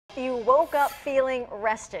You woke up feeling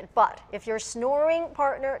rested, but if your snoring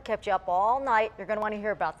partner kept you up all night, you're going to want to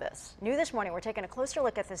hear about this. New this morning, we're taking a closer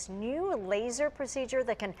look at this new laser procedure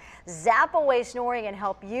that can zap away snoring and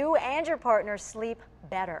help you and your partner sleep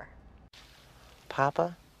better.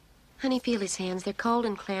 Papa? Honey, feel his hands. They're cold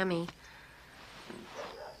and clammy.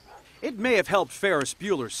 It may have helped Ferris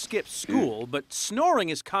Bueller skip school, but snoring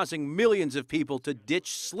is causing millions of people to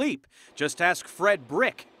ditch sleep. Just ask Fred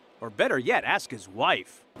Brick. Or better yet, ask his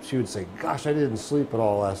wife. She would say, gosh, I didn't sleep at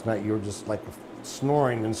all last night. You were just like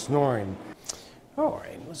snoring and snoring. All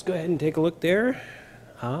right, let's go ahead and take a look there.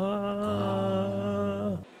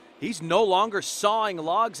 He's no longer sawing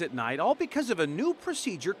logs at night, all because of a new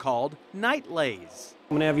procedure called night lays.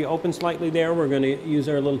 I'm gonna have you open slightly there. We're gonna use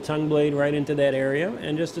our little tongue blade right into that area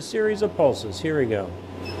and just a series of pulses. Here we go.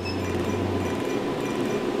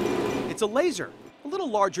 It's a laser, a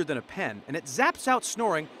little larger than a pen, and it zaps out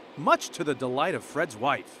snoring, much to the delight of Fred's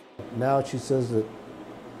wife. Now she says that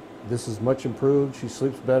this is much improved. She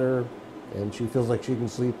sleeps better, and she feels like she can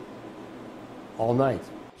sleep all night.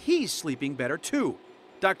 He's sleeping better too.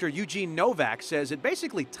 Dr. Eugene Novak says it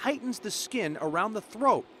basically tightens the skin around the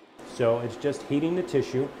throat. So it's just heating the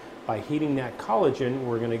tissue. By heating that collagen,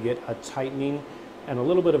 we're gonna get a tightening and a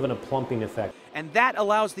little bit of a plumping effect. And that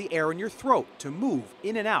allows the air in your throat to move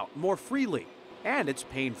in and out more freely. And it's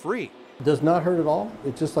pain-free. It does not hurt at all.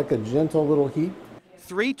 It's just like a gentle little heat.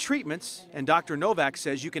 3 treatments, and Dr. Novak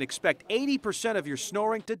says you can expect 80% of your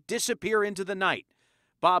snoring to disappear into the night.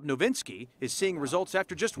 Bob Novinsky is seeing results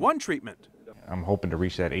after just 1 treatment. I'm hoping to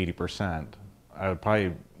reach that 80%. I would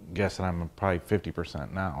probably guess that I'm probably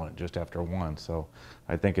 50% now, just after 1, so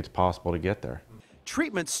I think it's possible to get there.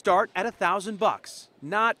 Treatments start at $1,000.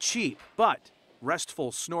 Not cheap, but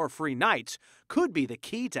restful, snore-free nights could be the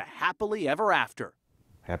key to happily ever after.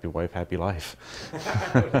 Happy wife, happy life.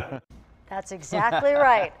 That's exactly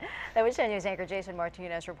right. That was 10 News anchor Jason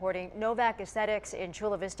Martinez reporting. Novak Aesthetics in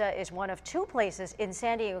Chula Vista is one of 2 places in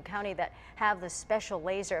San Diego County that have the special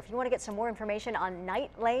laser. If you want to get some more information on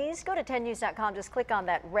night lays, go to 10news.com. Just click on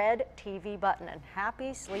that red TV button and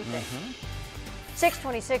happy sleeping.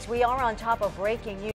 6:26, we are on top of breaking news.